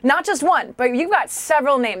bottom. Not just one, but you've got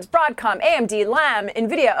several names: Broadcom, AMD, Lam,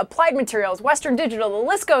 NVIDIA, Applied Materials, Western Digital, the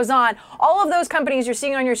list goes on. All of those companies you're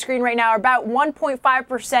seeing on your screen right now are about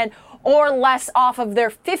 1.5% or less off of their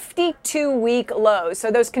 52-week lows. So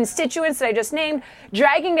those constituents that I just named,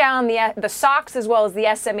 dragging down the SOX as well as the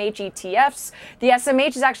SMH ETFs. The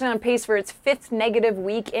SMH is actually on pace for its 5th negative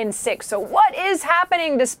week in 6. So what is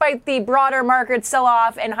happening despite the broader market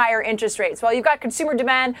sell-off and higher interest rates? Well, you've got consumer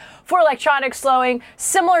demand for electronics slowing,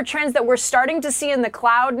 similar trends that we're starting to see in the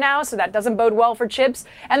cloud now, so that doesn't bode well for chips.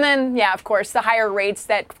 And then, of course, the higher rates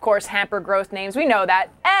that, of course, hamper growth names. We know that.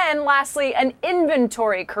 And lastly, an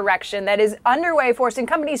inventory correction that is underway, forcing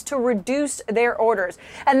companies to reduce their orders.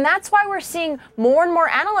 And that's why we're seeing more and more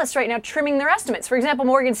analysts right now trimming their estimates. For example,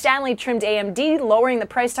 Morgan Stanley trimmed AMD, lowering the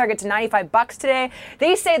price target to $95 today.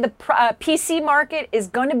 They say the PC market is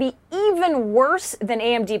going to be even worse than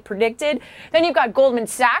AMD predicted. Then you've got Goldman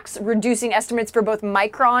Sachs reducing estimates for both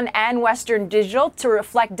Micron and Western Digital to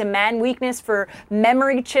reflect demand weakness for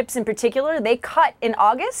memory chips in particular. They cut in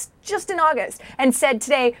August just in August and said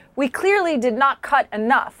today, we clearly did not cut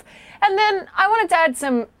enough. And then I wanted to add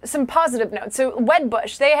some positive notes. So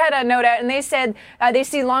Wedbush, they had a note out and they said they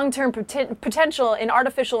see long-term potential in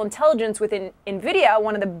artificial intelligence within NVIDIA,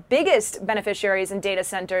 one of the biggest beneficiaries in data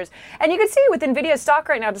centers. And you can see with NVIDIA's stock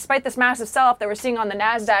right now, despite this massive sell-off that we're seeing on the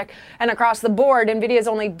NASDAQ and across the board, NVIDIA is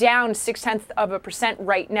only down 0.6%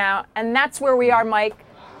 right now. And that's where we are, Mike,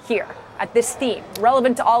 here at this theme,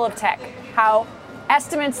 relevant to all of tech, how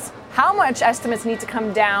much estimates need to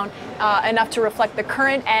come down enough to reflect the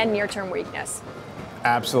current and near-term weakness.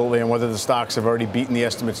 Absolutely, and whether the stocks have already beaten the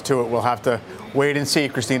estimates to it, we'll have to wait and see.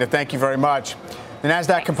 Christina, thank you very much. The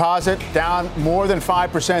NASDAQ Composite down more than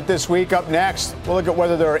 5% this week. Up next, we'll look at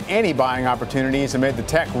whether there are any buying opportunities amid the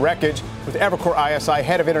tech wreckage with Evercore ISI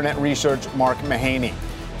Head of Internet Research, Mark Mahaney.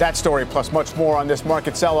 That story plus much more on this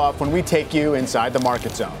market sell-off when we take you inside the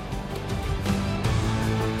market zone.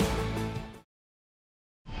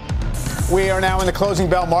 We are now in the closing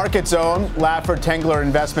bell market zone. Laffer Tengler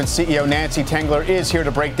Investments CEO Nancy Tengler is here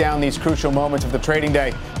to break down these crucial moments of the trading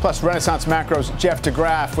day. Plus, Renaissance Macro's Jeff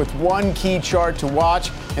DeGraff with one key chart to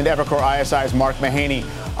watch, and Evercore ISI's Mark Mahaney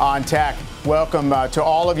on tech. Welcome to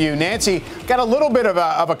all of you. Nancy, got a little bit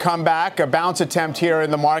of a comeback, a bounce attempt here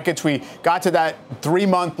in the markets. We got to that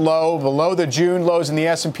 3-month low, below the June lows in the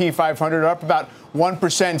S&P 500, up about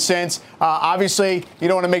 1% since. Obviously, you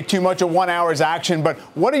don't want to make too much of 1 hour's action, but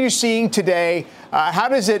what are you seeing today? How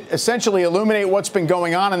does it essentially illuminate what's been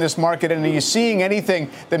going on in this market? And are you seeing anything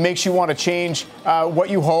that makes you want to change what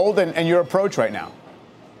you hold and your approach right now?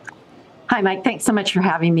 Hi, Mike. Thanks so much for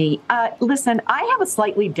having me. Listen, I have a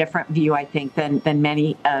slightly different view, I think, than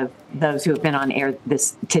many of those who have been on air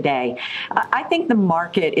today. I think the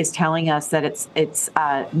market is telling us that it's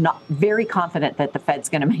not very confident that the Fed's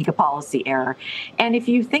going to make a policy error. And if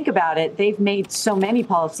you think about it, they've made so many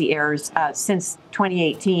policy errors since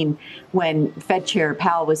 2018, when Fed Chair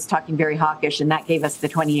Powell was talking very hawkish, and that gave us the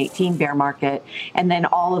 2018 bear market, and then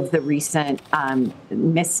all of the recent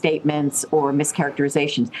misstatements or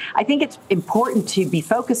mischaracterizations. I think it's important to be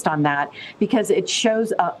focused on that because it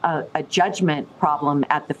shows a judgment problem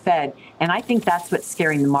at the Fed, and I think that's what's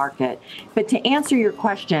scaring the market. But to answer your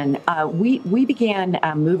question, we began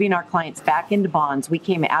moving our clients back into bonds. We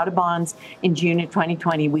came out of bonds in June of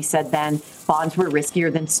 2020. We said then bonds were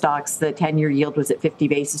riskier than stocks. The 10-year yield was at 50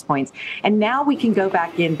 basis points. And now we can go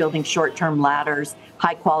back in building short-term ladders,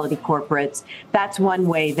 high-quality corporates. That's one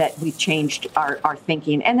way that we've changed our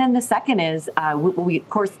thinking. And then the second is we, of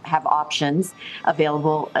course, have options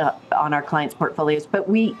available on our clients' portfolios, but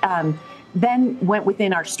we then went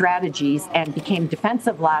within our strategies and became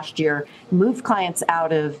defensive last year, moved clients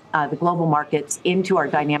out of the global markets into our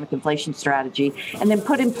dynamic inflation strategy, and then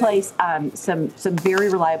put in place some very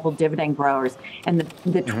reliable dividend growers. And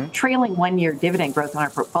the trailing 1-year dividend growth on our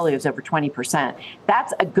portfolio is over 20%.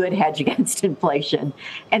 That's a good hedge against inflation.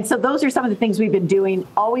 And so those are some of the things we've been doing,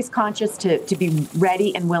 always conscious to be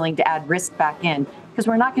ready and willing to add risk back in, because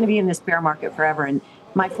we're not going to be in this bear market forever. And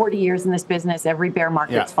my 40 years in this business, every bear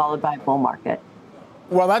market's followed by a bull market.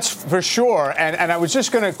 Well, that's for sure. And I was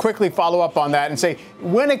just going to quickly follow up on that and say,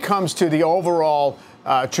 when it comes to the overall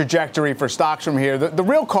trajectory for stocks from here, the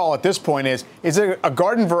real call at this point is it a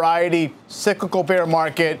garden variety cyclical bear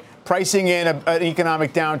market pricing in an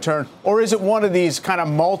economic downturn, or is it one of these kind of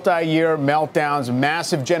multi-year meltdowns,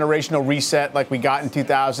 massive generational reset like we got in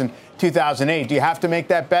 2000, 2008? Do you have to make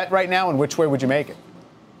that bet right now, and which way would you make it?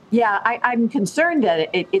 Yeah, I'm concerned that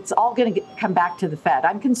it's all going to come back to the Fed.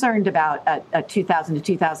 I'm concerned about a 2000 to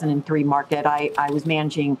 2003 market. I was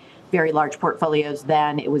managing very large portfolios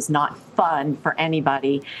then. It was not fun for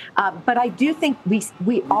anybody. But I do think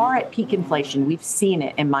we are at peak inflation. We've seen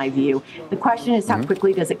it, in my view. The question is, how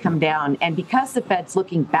quickly does it come down? And because the Fed's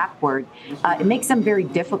looking backward, it makes it very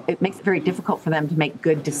difficult for them to make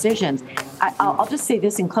good decisions. I'll just say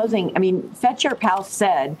this in closing. I mean, Fed Chair Powell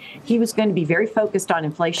said he was going to be very focused on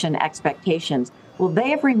inflation expectations. Well, they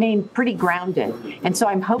have remained pretty grounded. And so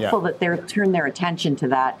I'm hopeful that they'll turn their attention to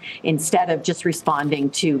that instead of just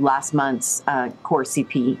responding to last month's core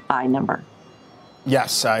CPI number.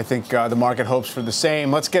 Yes, I think the market hopes for the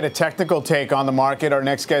same. Let's get a technical take on the market. Our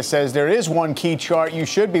next guest says there is one key chart you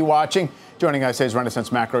should be watching. Joining us is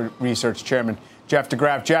Renaissance Macro Research Chairman Jeff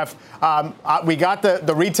DeGraff. Jeff, we got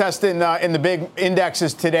the retest in the big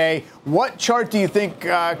indexes today. What chart do you think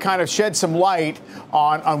kind of sheds some light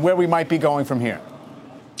on where we might be going from here?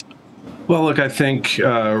 Well, look, I think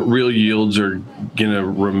real yields are going to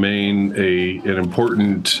remain an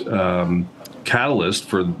important catalyst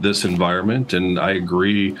for this environment. And I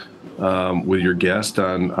agree with your guest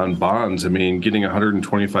on bonds. I mean, getting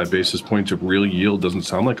 125 basis points of real yield doesn't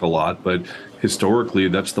sound like a lot, but historically,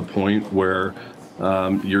 that's the point where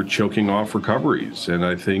you're choking off recoveries. And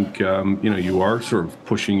I think, you are sort of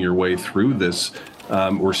pushing your way through this.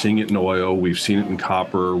 We're seeing it in oil. We've seen it in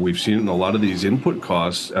copper. We've seen it in a lot of these input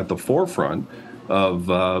costs at the forefront of,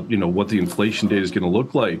 what the inflation data is going to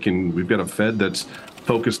look like. And we've got a Fed that's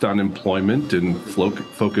focused on employment and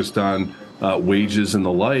focused on wages and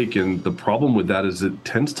the like. And the problem with that is it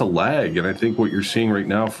tends to lag. And I think what you're seeing right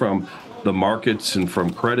now from the markets and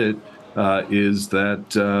from credit is that,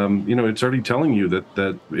 it's already telling you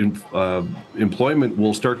that employment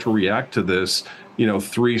will start to react to this,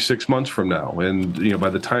 3-6 months from now. And, by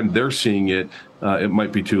the time they're seeing it, it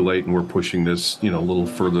might be too late and we're pushing this, a little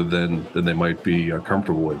further than they might be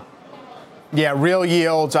comfortable with. Yeah, real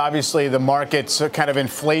yields, obviously the market's kind of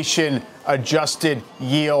inflation adjusted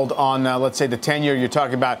yield on, let's say, the 10-year you're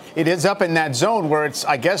talking about. It is up in that zone where it's,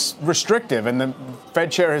 I guess, restrictive. And the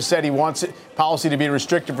Fed chair has said he wants policy to be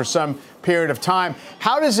restrictive for some period of time.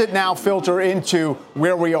 How does it now filter into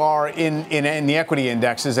where we are in the equity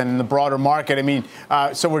indexes and in the broader market? I mean,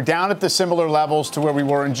 so we're down at the similar levels to where we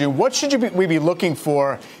were in June. What should we be looking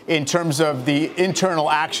for in terms of the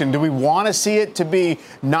internal action? Do we want to see it to be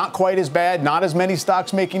not quite as bad, not as many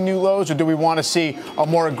stocks making new lows, or do we want to see a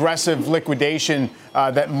more aggressive liquidation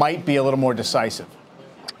that might be a little more decisive?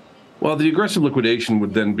 Well, the aggressive liquidation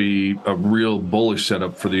would then be a real bullish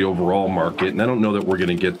setup for the overall market, and I don't know that we're going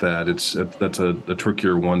to get that. That's a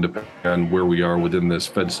trickier one depending on where we are within this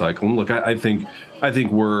Fed cycle. And look, I think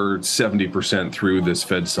we're 70% through this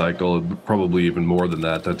Fed cycle, probably even more than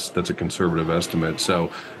that. That's a conservative estimate.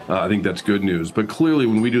 So I think that's good news. But clearly,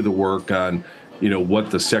 when we do the work on what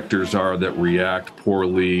the sectors are that react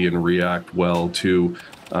poorly and react well to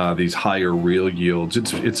these higher real yields,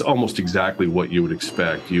 it's almost exactly what you would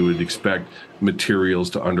expect. You would expect materials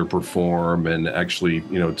to underperform, and actually,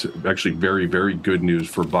 actually very, very good news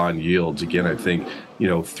for bond yields. Again, I think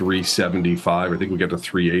 375. I think we got to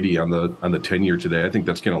 380 on the 10-year today. I think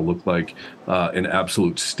that's going to look like an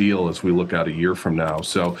absolute steal as we look out a year from now.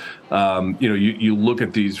 So, you look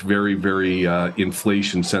at these very, very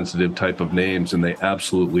inflation-sensitive type of names, and they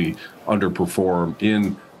absolutely underperform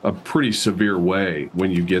in a pretty severe way when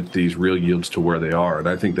you get these real yields to where they are. And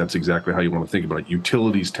I think that's exactly how you want to think about it.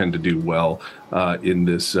 Utilities tend to do well in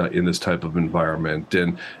this type of environment.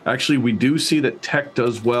 And actually, we do see that tech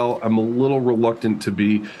does well. I'm a little reluctant to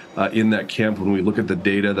be in that camp. When we look at the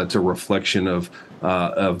data, that's a reflection of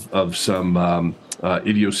some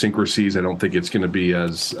idiosyncrasies. I don't think it's going to be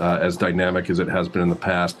as dynamic as it has been in the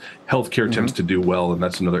past. Healthcare tends to do well, and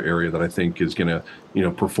that's another area that I think is going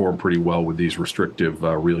to perform pretty well with these restrictive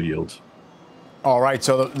real yields. All right,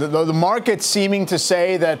 so the market's seeming to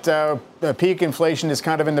say that peak inflation is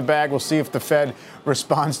kind of in the bag. We'll see if the Fed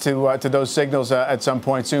responds to those signals at some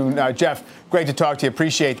point soon. Jeff, great to talk to you.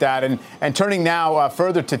 Appreciate that. And turning now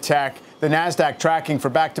further to tech, the NASDAQ tracking for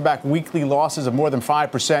back-to-back weekly losses of more than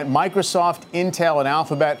 5%. Microsoft, Intel, and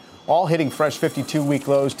Alphabet all hitting fresh 52-week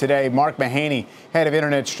lows today. Mark Mahaney, head of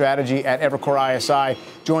internet strategy at Evercore ISI,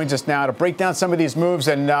 joins us now to break down some of these moves.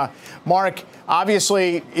 And Mark,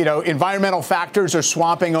 obviously, environmental factors are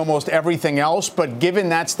swamping almost everything else. But given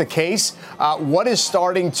that's the case, what is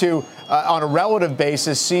starting to, on a relative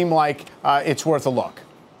basis, seem like it's worth a look?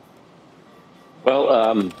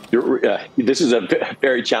 Well, this is a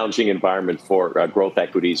very challenging environment for growth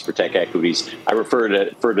equities, for tech equities. I refer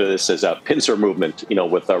to this as a pincer movement,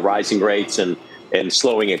 with rising rates and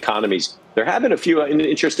slowing economies. There have been a few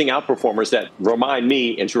interesting outperformers that remind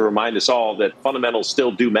me and should remind us all that fundamentals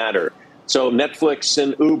still do matter. So Netflix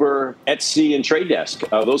and Uber, Etsy and Trade Desk,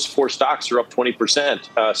 those four stocks are up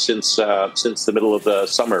 20% since the middle of the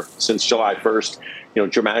summer, since July 1st.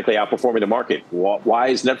 Dramatically outperforming the market. Why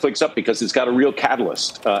is Netflix up? Because it's got a real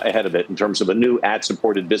catalyst ahead of it in terms of a new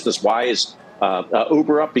ad-supported business. Why is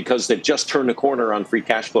Uber up? Because they've just turned the corner on free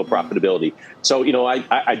cash flow profitability. So,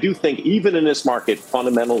 I do think even in this market,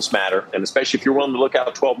 fundamentals matter. And especially if you're willing to look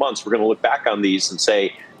out 12 months, we're going to look back on these and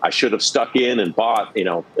say, I should have stuck in and bought,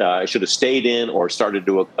 I should have stayed in or started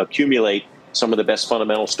to accumulate some of the best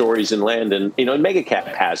fundamental stories in land. And,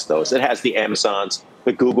 Megacap has those. It has the Amazons,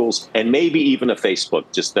 the Googles, and maybe even a Facebook.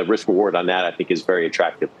 Just the risk reward on that, I think, is very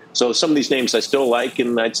attractive. So some of these names I still like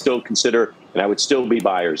and I'd still consider and I would still be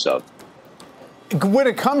buyers of. When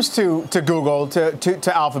it comes to Google,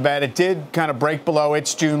 to Alphabet, it did kind of break below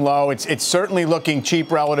its June low. It's certainly looking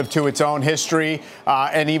cheap relative to its own history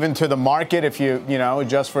and even to the market if you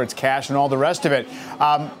adjust for its cash and all the rest of it.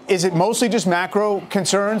 Is it mostly just macro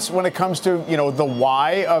concerns when it comes to the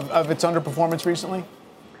why of its underperformance recently?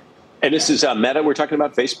 And this is Meta we're talking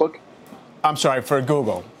about, Facebook? I'm sorry, for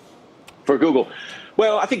Google. For Google.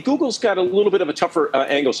 Well, I think Google's got a little bit of a tougher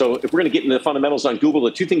angle. So if we're going to get into the fundamentals on Google,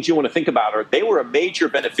 the two things you want to think about are they were a major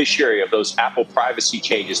beneficiary of those Apple privacy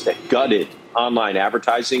changes that gutted online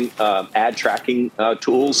advertising ad tracking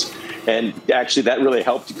tools. And actually, that really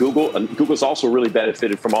helped Google. And Google's also really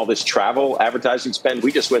benefited from all this travel advertising spend.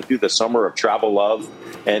 We just went through the summer of travel love,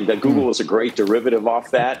 and Google was a great derivative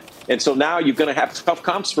off that. And so now you're going to have tough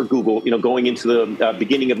comps for Google, going into the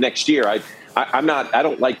beginning of next year. I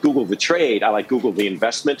don't like Google the trade. I like Google the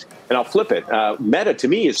investment, and I'll flip it. Meta to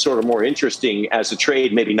me is sort of more interesting as a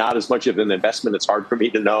trade, maybe not as much of an investment. It's hard for me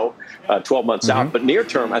to know 12 months out, but near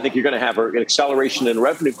term, I think you're going to have an acceleration in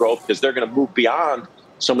revenue growth because they're going to move beyond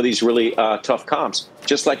some of these really tough comps,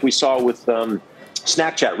 just like we saw with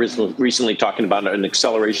Snapchat recently talking about an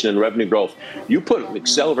acceleration in revenue growth. You put an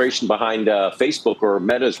acceleration behind Facebook or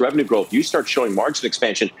Meta's revenue growth, you start showing margin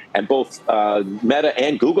expansion, and both Meta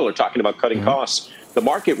and Google are talking about cutting costs. The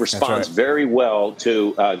market responds very well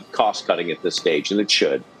to cost cutting at this stage, and it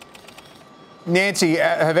should. Nancy,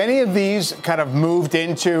 have any of these kind of moved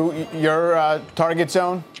into your target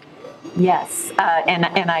zone? Yes,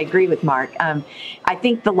 and I agree with Mark. I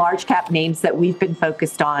think the large cap names that we've been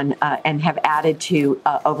focused on and have added to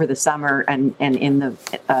over the summer and in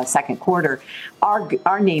the second quarter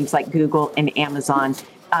are names like Google and Amazon.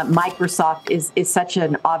 Microsoft is such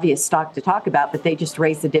an obvious stock to talk about, but they just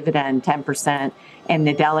raised the dividend 10%. And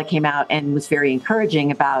Nadella came out and was very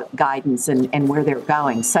encouraging about guidance and where they're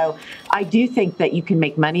going. So I do think that you can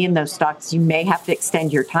make money in those stocks. You may have to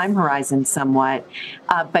extend your time horizon somewhat.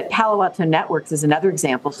 But Palo Alto Networks is another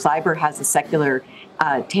example. Cyber has a secular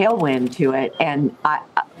tailwind to it. And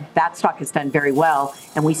that stock has done very well.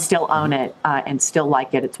 And we still own it and still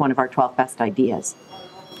like it. It's one of our 12 best ideas.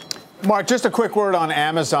 Mark, just a quick word on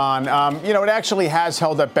Amazon. It actually has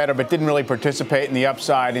held up better, but didn't really participate in the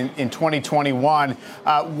upside in 2021.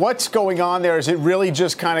 What's going on there? Is it really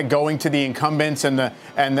just kind of going to the incumbents and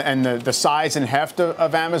the size and heft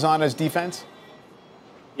of Amazon as defense?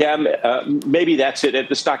 Yeah, maybe that's it.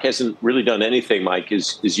 The stock hasn't really done anything, Mike,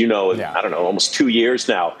 as you know, I don't know, almost 2 years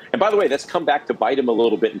now. And by the way, that's come back to bite them a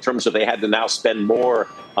little bit in terms of they had to now spend more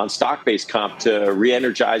on stock-based comp to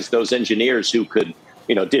re-energize those engineers who could,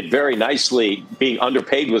 did very nicely being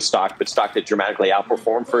underpaid with stock, but stock that dramatically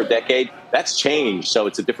outperformed for a decade. That's changed. So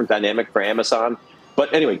it's a different dynamic for Amazon.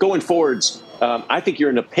 But anyway, going forwards, I think you're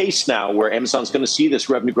in a pace now where Amazon's going to see this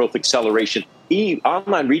revenue growth acceleration.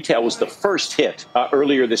 Online retail was the first hit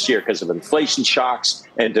earlier this year because of inflation shocks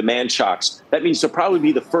and demand shocks. That means they'll probably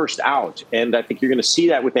be the first out. And I think you're going to see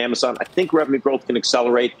that with Amazon. I think revenue growth can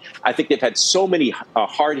accelerate. I think they've had so many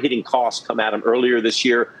hard-hitting costs come at them earlier this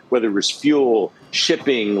year, whether it was fuel,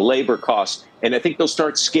 shipping, labor costs. And I think they'll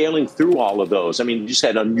start scaling through all of those. I mean, you just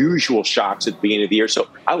had unusual shocks at the beginning of the year. So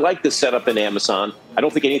I like the setup in Amazon. I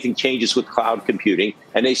don't think anything changes with cloud computing.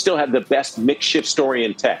 And they still have the best mix shift story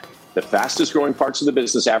in tech. The fastest growing parts of the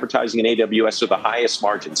business, advertising and AWS, are the highest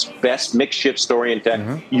margins. Best mix shift story in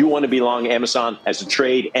tech. You want to be long Amazon as a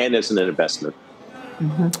trade and as an investment.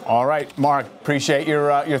 All right, Mark, appreciate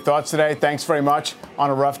your thoughts today. Thanks very much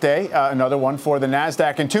on a rough day. Another one for the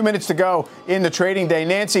NASDAQ. And 2 minutes to go in the trading day.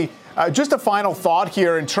 Nancy, just a final thought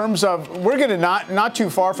here in terms of we're going to not too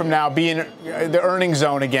far from now be in the earnings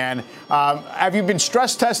zone again. Have you been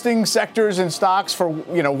stress testing sectors and stocks for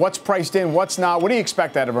what's priced in, what's not? What do you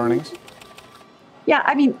expect out of earnings? Yeah,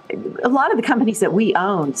 I mean, a lot of the companies that we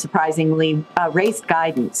own, surprisingly, raised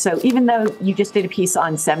guidance. So even though you just did a piece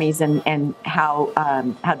on semis and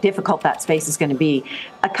how difficult that space is going to be,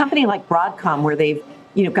 a company like Broadcom, where they've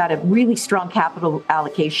got a really strong capital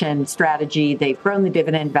allocation strategy. They've grown the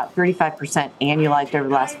dividend about 35% annualized over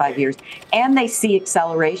the last 5 years, and they see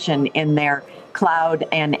acceleration in their cloud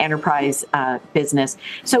and enterprise business.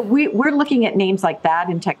 So we're looking at names like that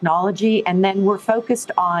in technology, and then we're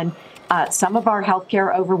focused on some of our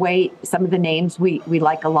healthcare overweight. Some of the names we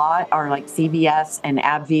like a lot are like CVS and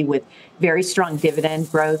AbbVie with very strong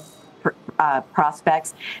dividend growth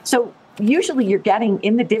prospects. So usually you're getting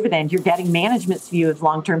in the dividend, you're getting management's view of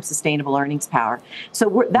long-term sustainable earnings power.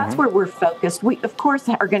 So that's where we're focused. We, of course,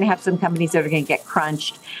 are going to have some companies that are going to get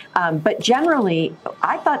crunched. But generally,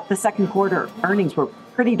 I thought the second quarter earnings were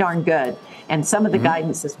pretty darn good, and some of the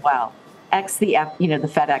guidance as well, the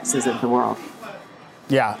FedExes of the world.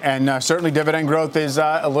 Yeah, and certainly dividend growth is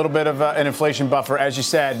a little bit of an inflation buffer, as you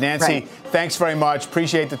said. Nancy, thanks very much.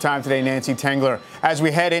 Appreciate the time today, Nancy Tengler. As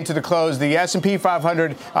we head into the close, the S&P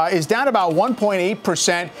 500 is down about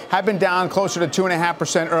 1.8%, had been down closer to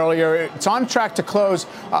 2.5% earlier. It's on track to close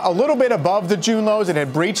a little bit above the June lows. It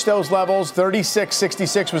had breached those levels.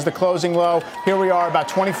 36.66 was the closing low. Here we are about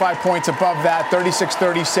 25 points above that.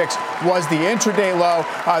 36.36 was the intraday low.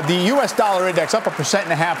 The U.S. dollar index up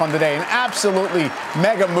 1.5% on the day, an absolutely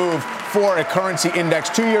mega move for a currency index.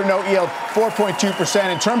 2-year note yield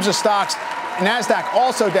 4.2%. In terms of stocks, NASDAQ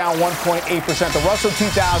also down 1.8%. The Russell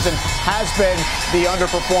 2000 has been the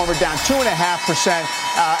underperformer, down 2.5%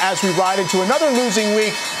 as we ride into another losing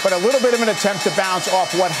week, but a little bit of an attempt to bounce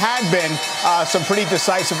off what had been some pretty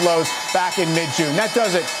decisive lows back in mid-June. That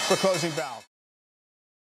does it for Closing Bell.